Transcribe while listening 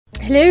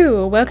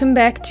Hello, welcome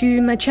back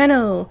to my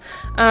channel.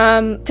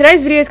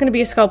 Today's video is going to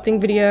be a sculpting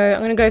video. I'm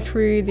going to go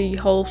through the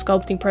whole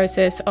sculpting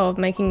process of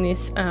making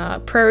this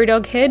Prairie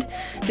Dog head.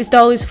 This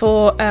doll is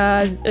for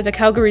the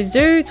Calgary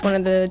Zoo. It's one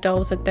of the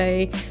dolls that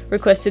they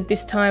requested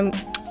this time,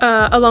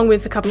 along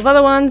with a couple of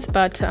other ones,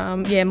 but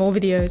yeah, more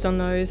videos on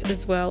those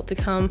as well to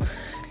come.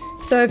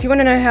 So if you want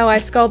to know how I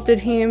sculpted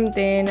him,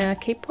 then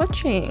keep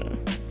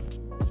watching.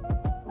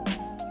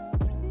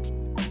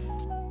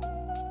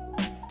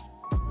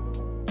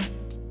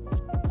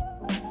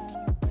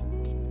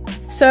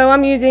 So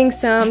I'm using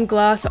some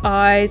glass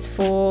eyes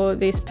for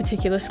this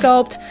particular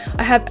sculpt.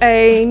 I have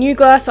a new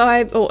glass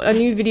eye, or a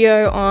new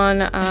video on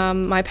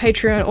my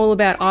Patreon all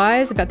about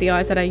eyes, about the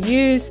eyes that I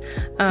use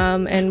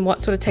and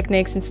what sort of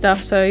techniques and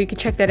stuff. So you can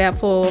check that out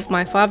for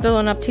my $5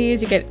 and up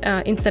tiers. You get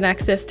instant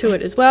access to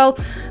it as well.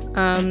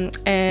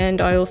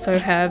 And I also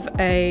have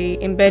a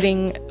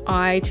embedding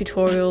eye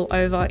tutorial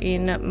over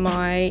in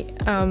my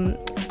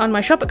on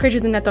my shop at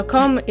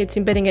creaturesinnet.com. It's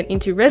embedding it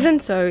into resin,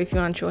 so if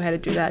you're unsure how to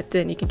do that,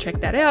 then you can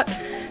check that out.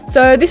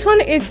 So this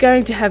one is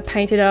going to have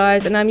painted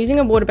eyes, and I'm using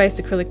a water-based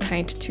acrylic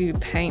paint to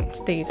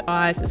paint these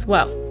eyes as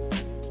well.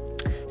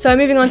 So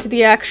moving on to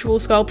the actual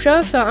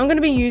sculpture, so I'm going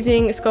to be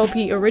using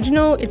Sculpey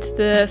Original. It's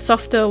the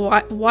softer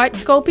white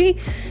Sculpey.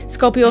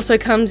 Sculpey also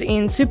comes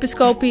in Super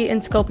Sculpey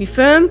and Sculpey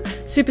Firm.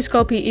 Super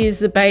Sculpey is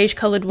the beige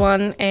coloured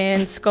one,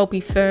 and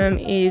Sculpey Firm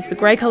is the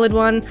grey coloured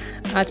one.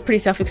 It's pretty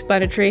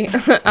self-explanatory.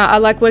 I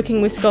like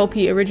working with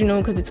Sculpey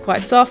Original because it's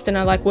quite soft, and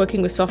I like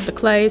working with softer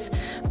clays,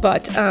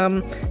 but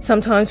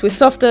sometimes with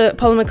softer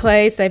polymer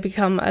clays they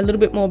become a little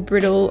bit more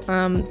brittle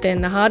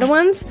than the harder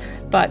ones.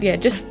 But yeah,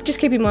 just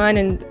keep in mind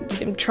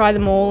and try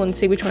them all and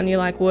see which one you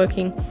like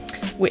working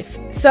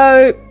with.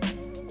 So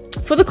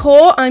for the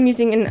core, I'm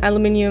using an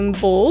aluminium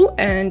ball,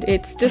 and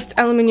it's just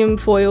aluminium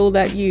foil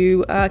that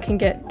you can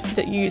get,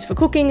 that you use for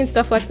cooking and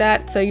stuff like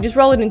that. So you just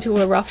roll it into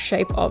a rough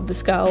shape of the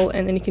skull,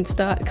 and then you can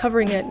start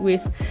covering it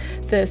with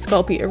the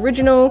Sculpey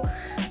Original.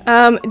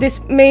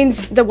 This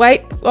means the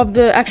weight of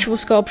the actual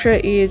sculpture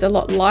is a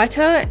lot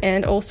lighter,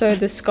 and also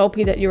the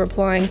Sculpey that you're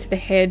applying to the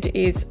head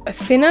is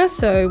thinner,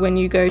 so when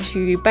you go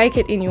to bake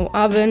it in your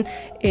oven,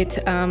 it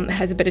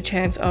has a better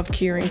chance of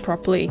curing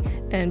properly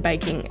and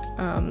baking,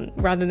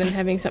 rather than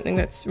having something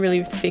that's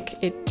really thick.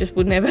 It just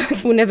will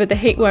never, the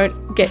heat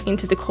won't get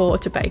into the core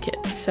to bake it.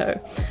 So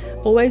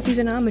always use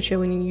an armature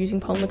when you're using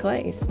polymer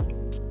glaze.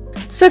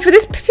 So for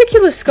this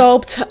particular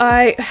sculpt,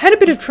 I had a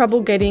bit of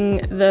trouble getting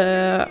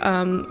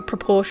the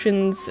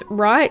proportions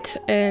right,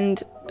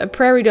 and a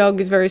prairie dog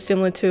is very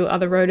similar to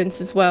other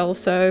rodents as well,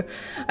 so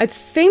I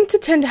seem to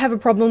tend to have a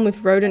problem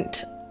with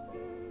rodent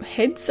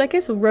heads, I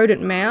guess, or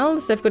rodent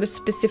mouths. They've got a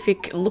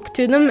specific look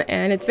to them,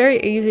 and it's very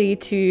easy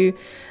to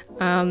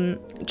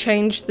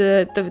change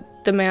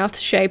the mouth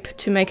shape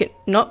to make it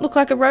not look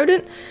like a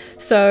rodent.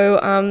 So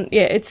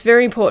yeah, it's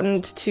very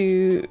important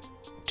to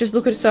just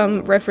look at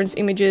some reference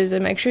images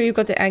and make sure you've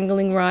got the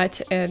angling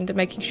right, and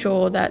making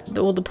sure that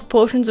all the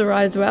proportions are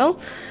right as well.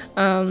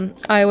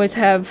 I always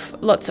have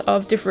lots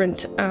of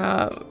different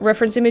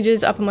reference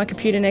images up on my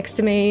computer next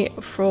to me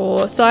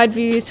for side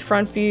views,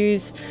 front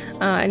views,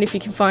 and if you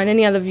can find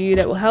any other view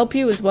that will help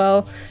you as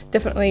well,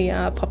 definitely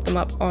pop them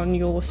up on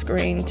your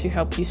screen to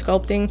help you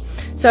sculpting.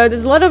 So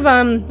there's a lot of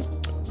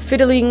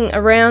fiddling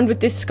around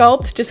with this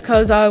sculpt just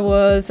because I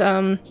was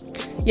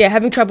yeah,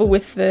 having trouble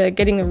with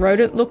getting the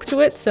rodent look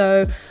to it,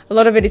 so a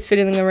lot of it is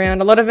fiddling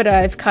around. A lot of it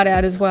I've cut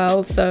out as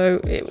well, so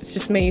it was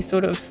just me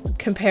sort of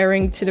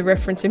comparing to the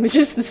reference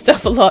images and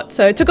stuff a lot.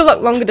 So it took a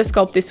lot longer to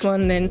sculpt this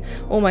one than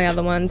all my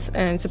other ones,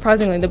 and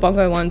surprisingly the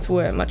bongo ones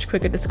were much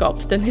quicker to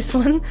sculpt than this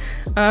one.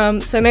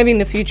 So maybe in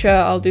the future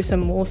I'll do some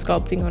more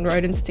sculpting on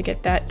rodents to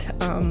get that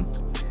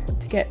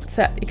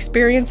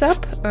experience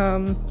up,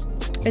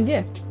 and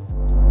yeah.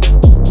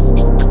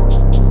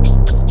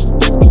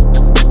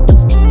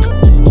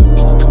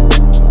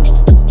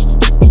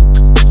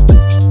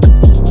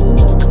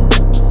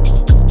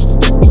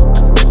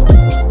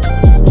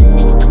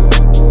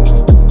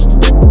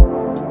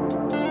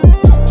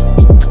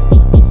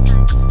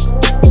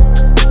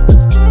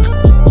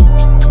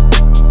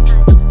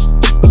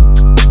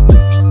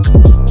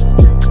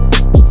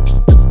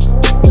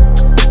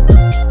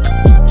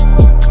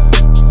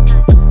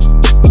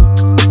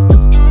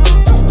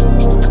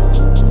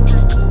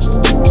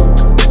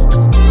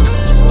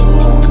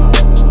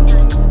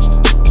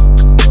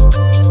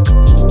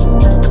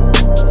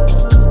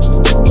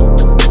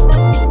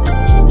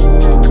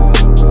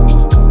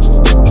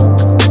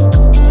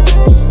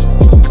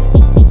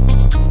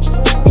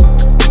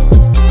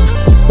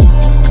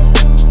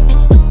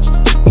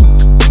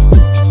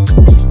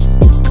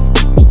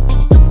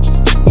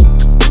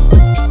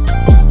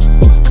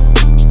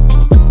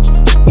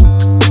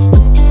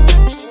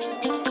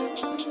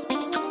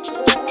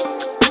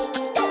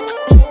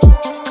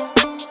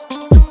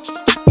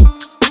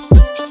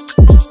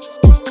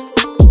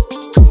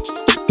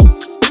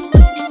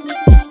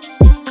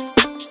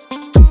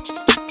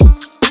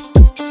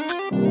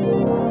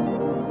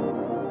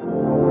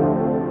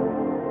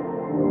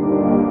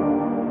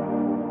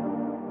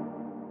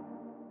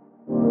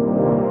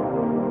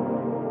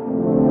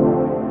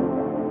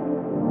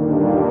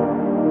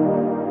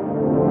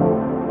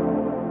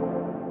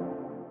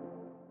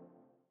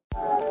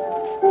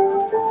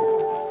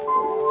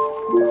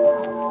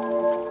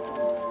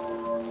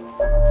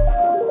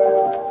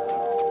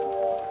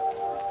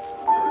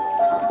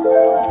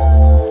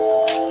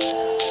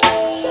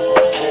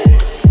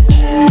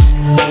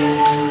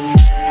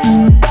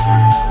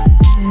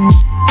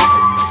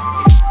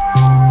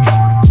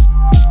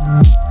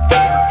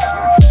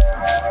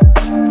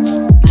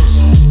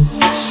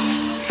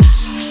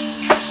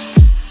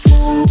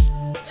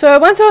 So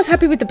once I was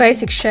happy with the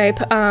basic shape,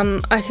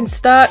 I can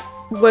start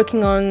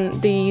working on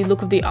the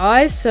look of the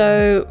eyes.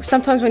 So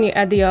sometimes when you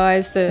add the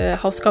eyes, the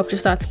whole sculpture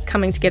starts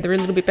coming together a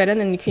little bit better, and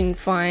then you can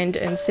find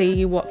and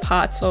see what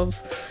parts of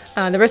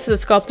the rest of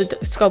the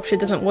sculpture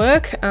doesn't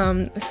work.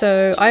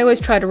 So I always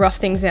try to rough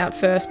things out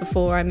first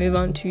before I move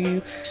on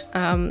to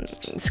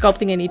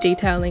sculpting any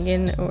detailing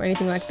in or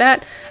anything like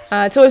that.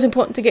 It's always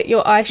important to get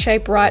your eye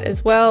shape right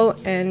as well,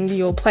 and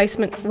your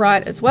placement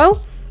right as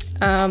well.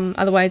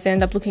 Otherwise they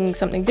end up looking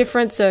something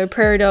different. So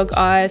Prairie Dog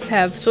eyes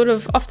have sort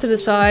of off to the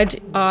side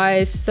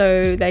eyes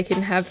so they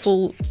can have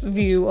full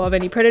view of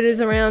any predators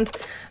around.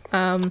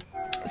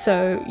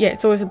 So yeah,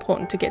 it's always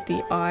important to get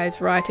the eyes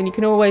right, and you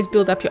can always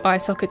build up your eye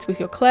sockets with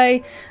your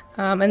clay,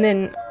 and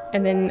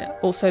then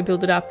also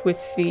build it up with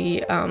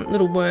the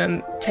little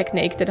worm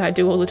technique that I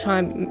do all the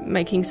time,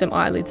 making some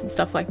eyelids and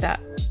stuff like that.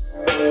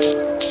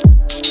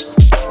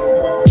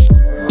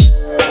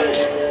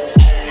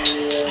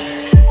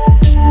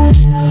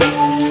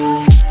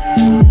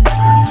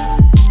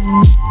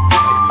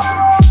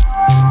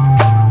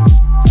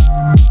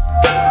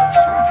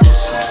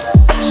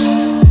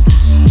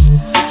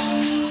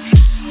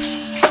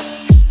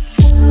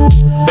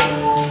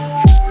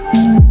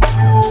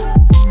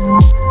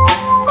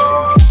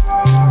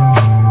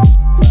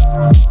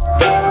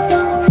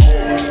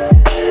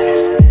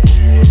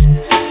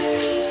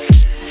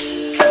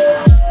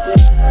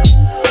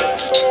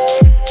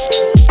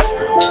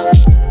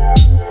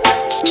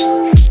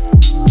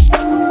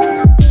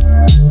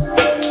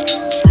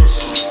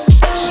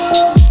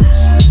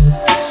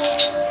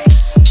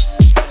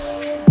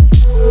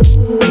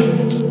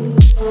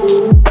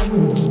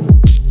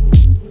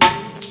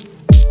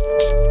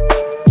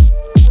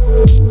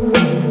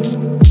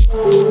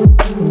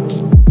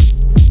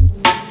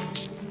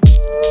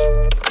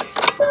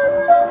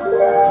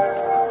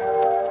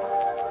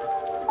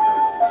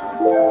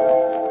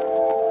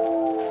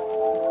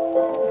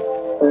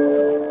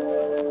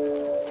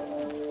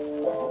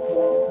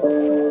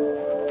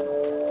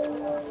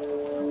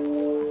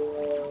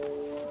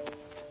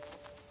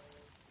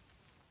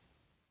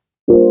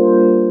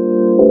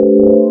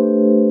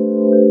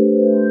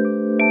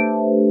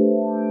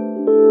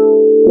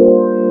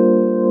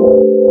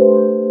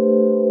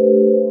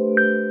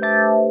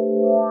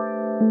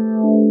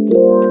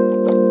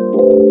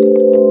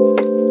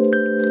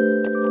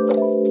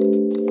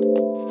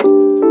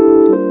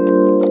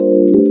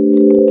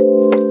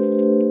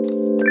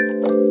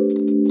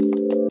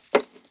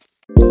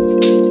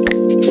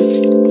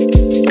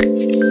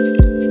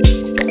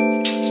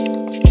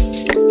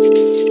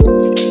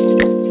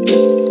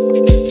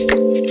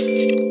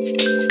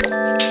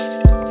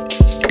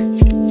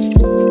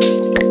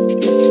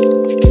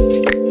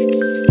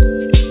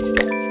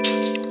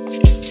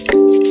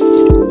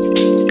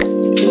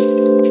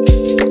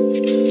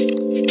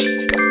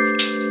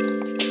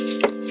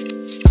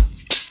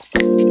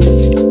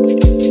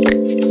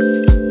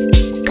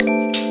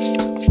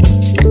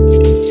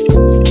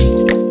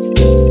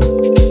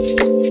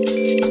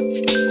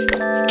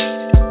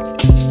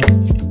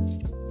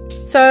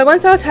 So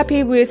once I was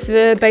happy with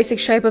the basic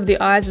shape of the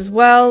eyes as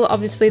well,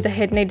 obviously the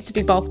head needed to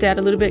be bulked out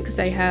a little bit because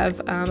they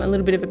have a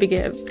little bit of a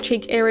bigger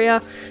cheek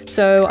area.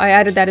 So I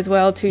added that as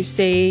well to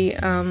see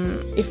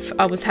if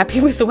I was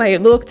happy with the way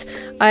it looked.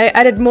 I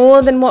added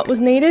more than what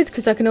was needed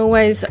because I can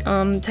always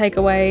take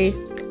away,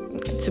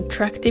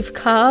 subtractive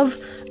carve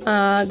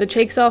the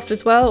cheeks off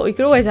as well, or you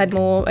could always add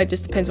more. It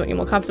just depends what you're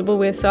more comfortable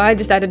with. So I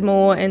just added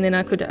more, and then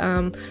I could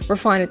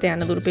refine it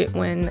down a little bit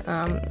when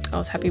I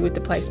was happy with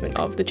the placement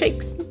of the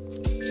cheeks.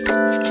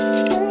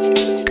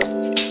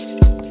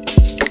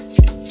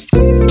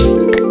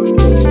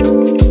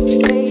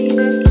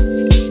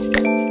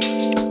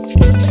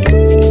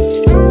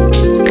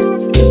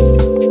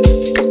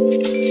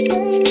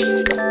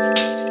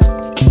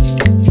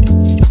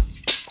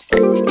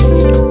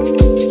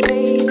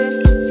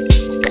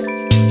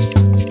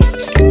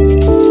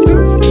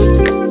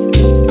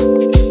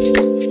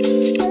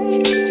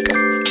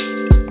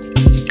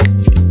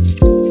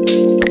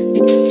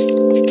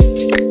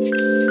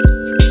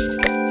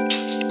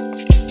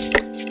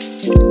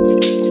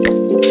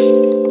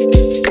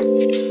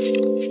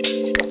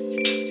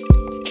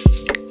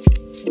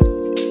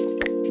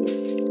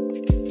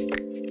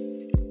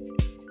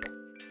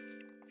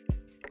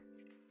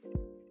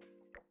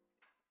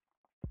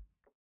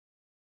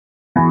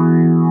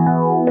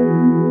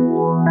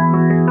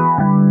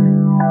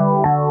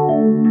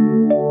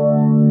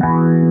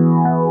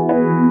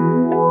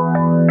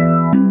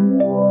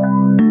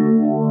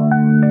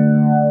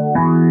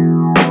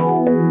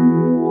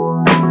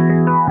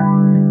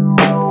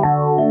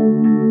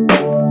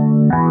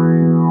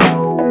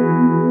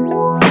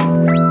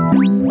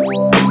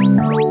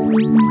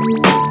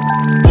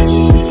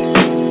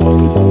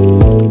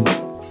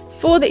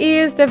 For the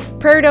ears, the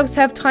prairie dogs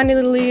have tiny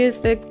little ears.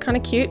 They're kind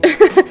of cute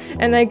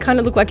and they kind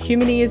of look like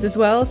human ears as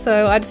well.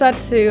 So I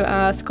decided to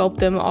sculpt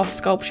them off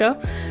sculpture.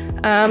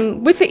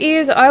 With the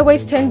ears, I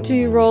always tend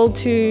to roll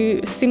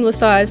to similar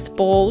sized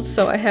balls,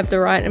 so I have the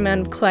right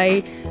amount of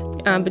clay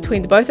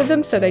between the both of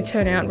them, so they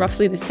turn out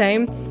roughly the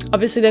same.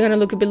 Obviously they're going to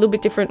look a little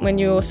bit different when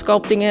you're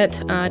sculpting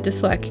it,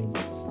 just like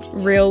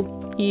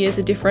real ears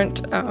are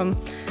different.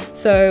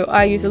 So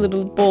I use a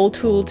little ball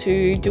tool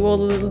to do all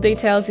the little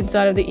details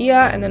inside of the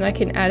ear, and then I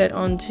can add it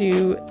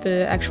onto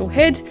the actual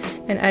head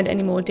and add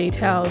any more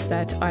details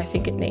that I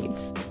think it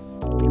needs.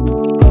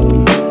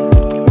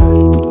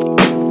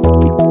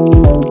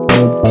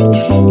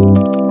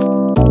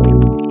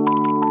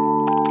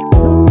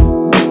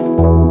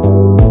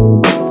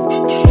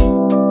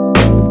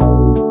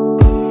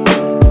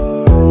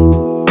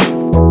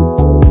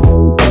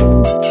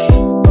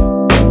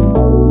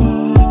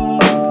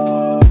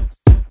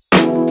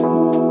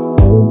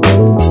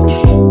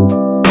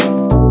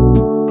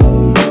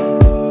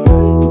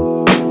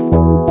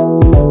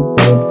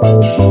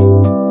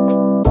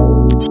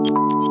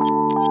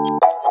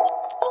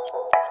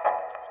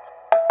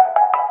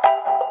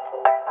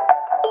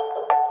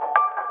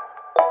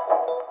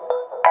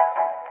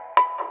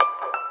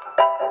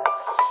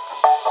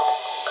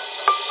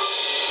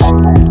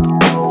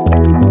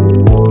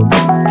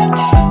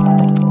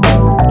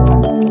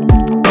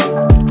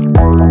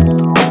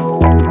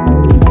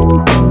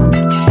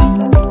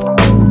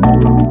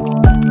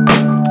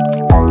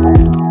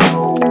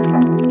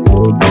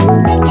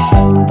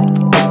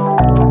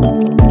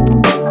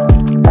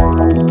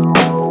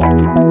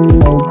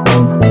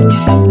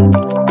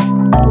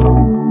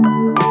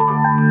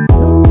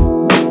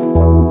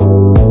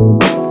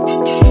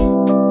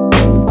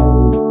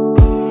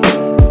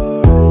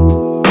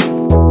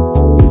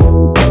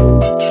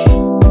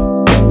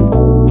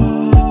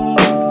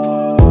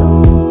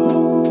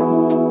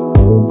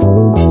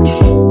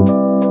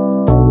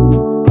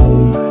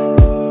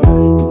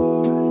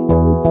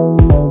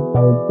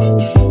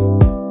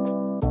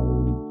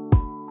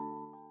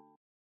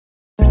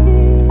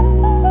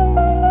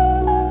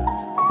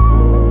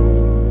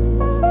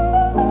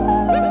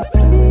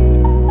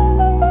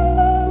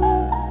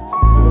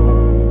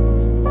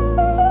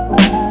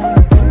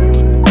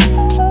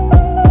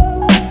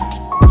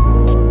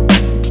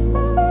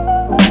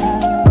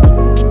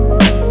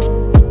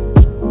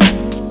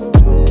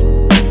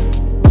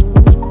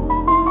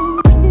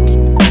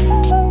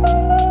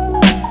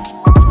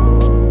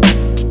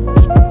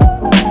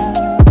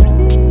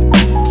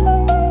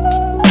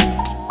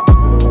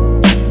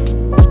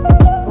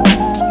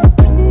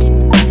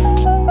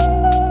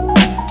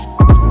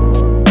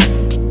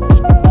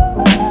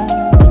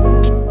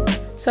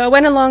 So I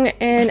went along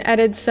and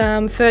added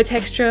some fur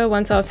texture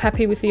once I was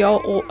happy with the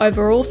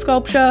overall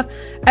sculpture.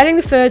 Adding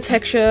the fur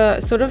texture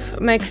sort of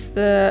makes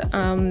the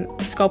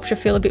sculpture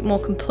feel a bit more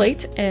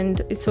complete,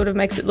 and it sort of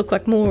makes it look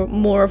like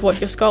more of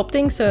what you're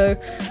sculpting. So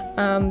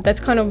that's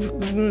kind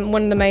of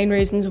one of the main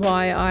reasons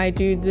why I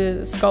do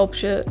the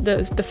sculpture,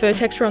 the fur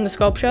texture on the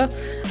sculpture.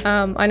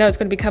 I know it's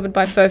going to be covered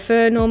by faux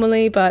fur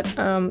normally, but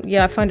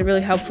yeah, I find it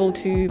really helpful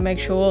to make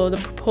sure the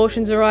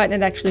proportions are right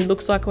and it actually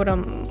looks like what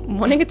I'm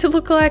wanting it to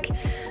look like.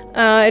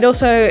 It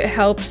also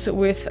helps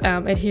with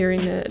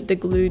adhering the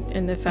glue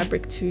and the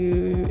fabric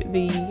to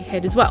the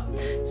head as well.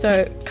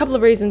 So a couple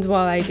of reasons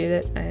why I did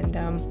it, and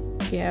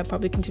yeah, I'll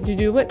probably continue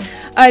to do it.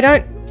 I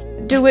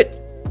don't do it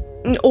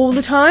all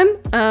the time.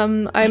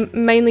 I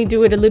mainly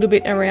do it a little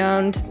bit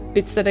around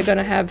bits that are going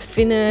to have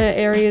thinner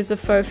areas of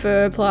faux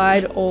fur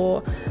applied,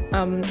 or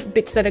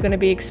bits that are going to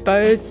be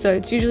exposed. So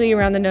it's usually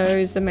around the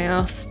nose, the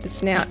mouth, the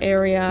snout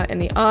area,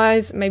 and the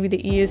eyes, maybe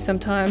the ears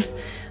sometimes.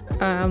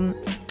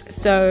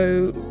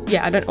 So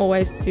yeah, I don't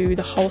always do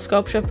the whole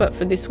sculpture, but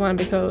for this one,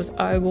 because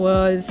I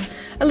was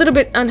a little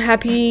bit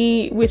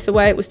unhappy with the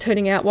way it was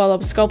turning out while I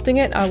was sculpting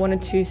it, I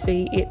wanted to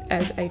see it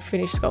as a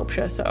finished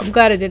sculpture. So I'm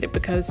glad I did it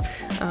because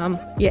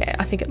yeah,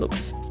 I think it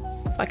looks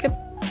like a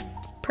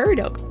prairie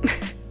dog.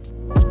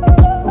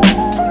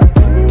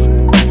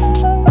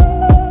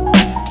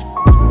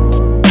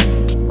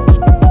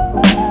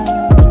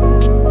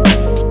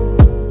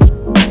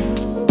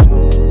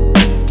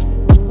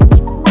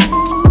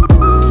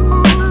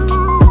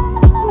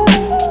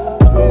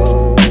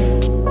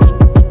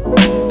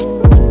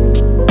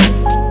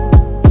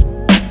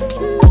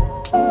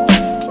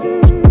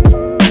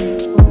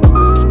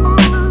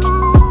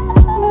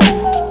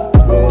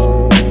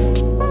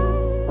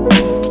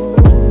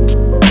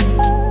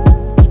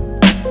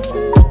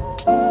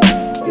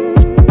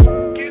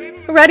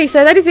 Alrighty,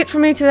 so that is it for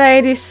me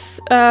today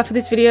for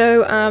this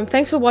video.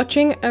 Thanks for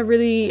watching. I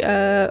really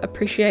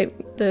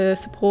appreciate the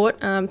support.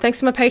 Thanks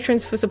to my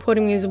patrons for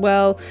supporting me as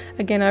well.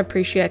 Again, I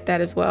appreciate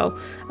that as well.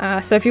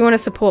 So if you want to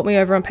support me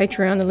over on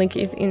Patreon, the link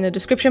is in the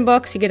description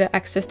box. You get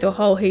access to a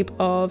whole heap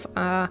of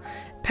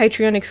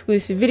Patreon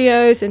exclusive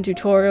videos and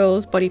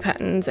tutorials, body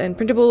patterns and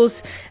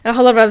printables, and a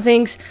whole lot of other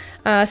things.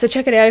 So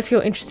check it out if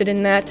you're interested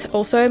in that.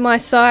 Also, my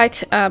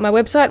site,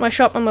 my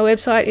shop on my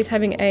website is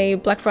having a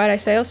Black Friday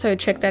sale, so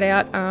check that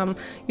out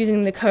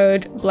using the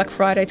code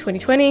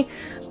BlackFriday2020.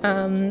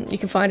 You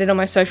can find it on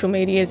my social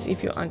medias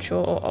if you're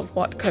unsure of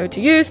what code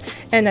to use,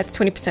 and that's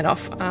 20%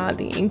 off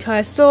the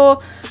entire store.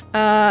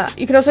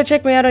 You can also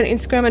check me out on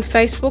Instagram and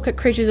Facebook at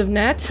Creatures of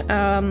Nat,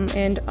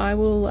 and I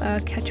will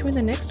catch you in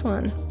the next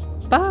one.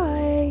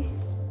 Bye!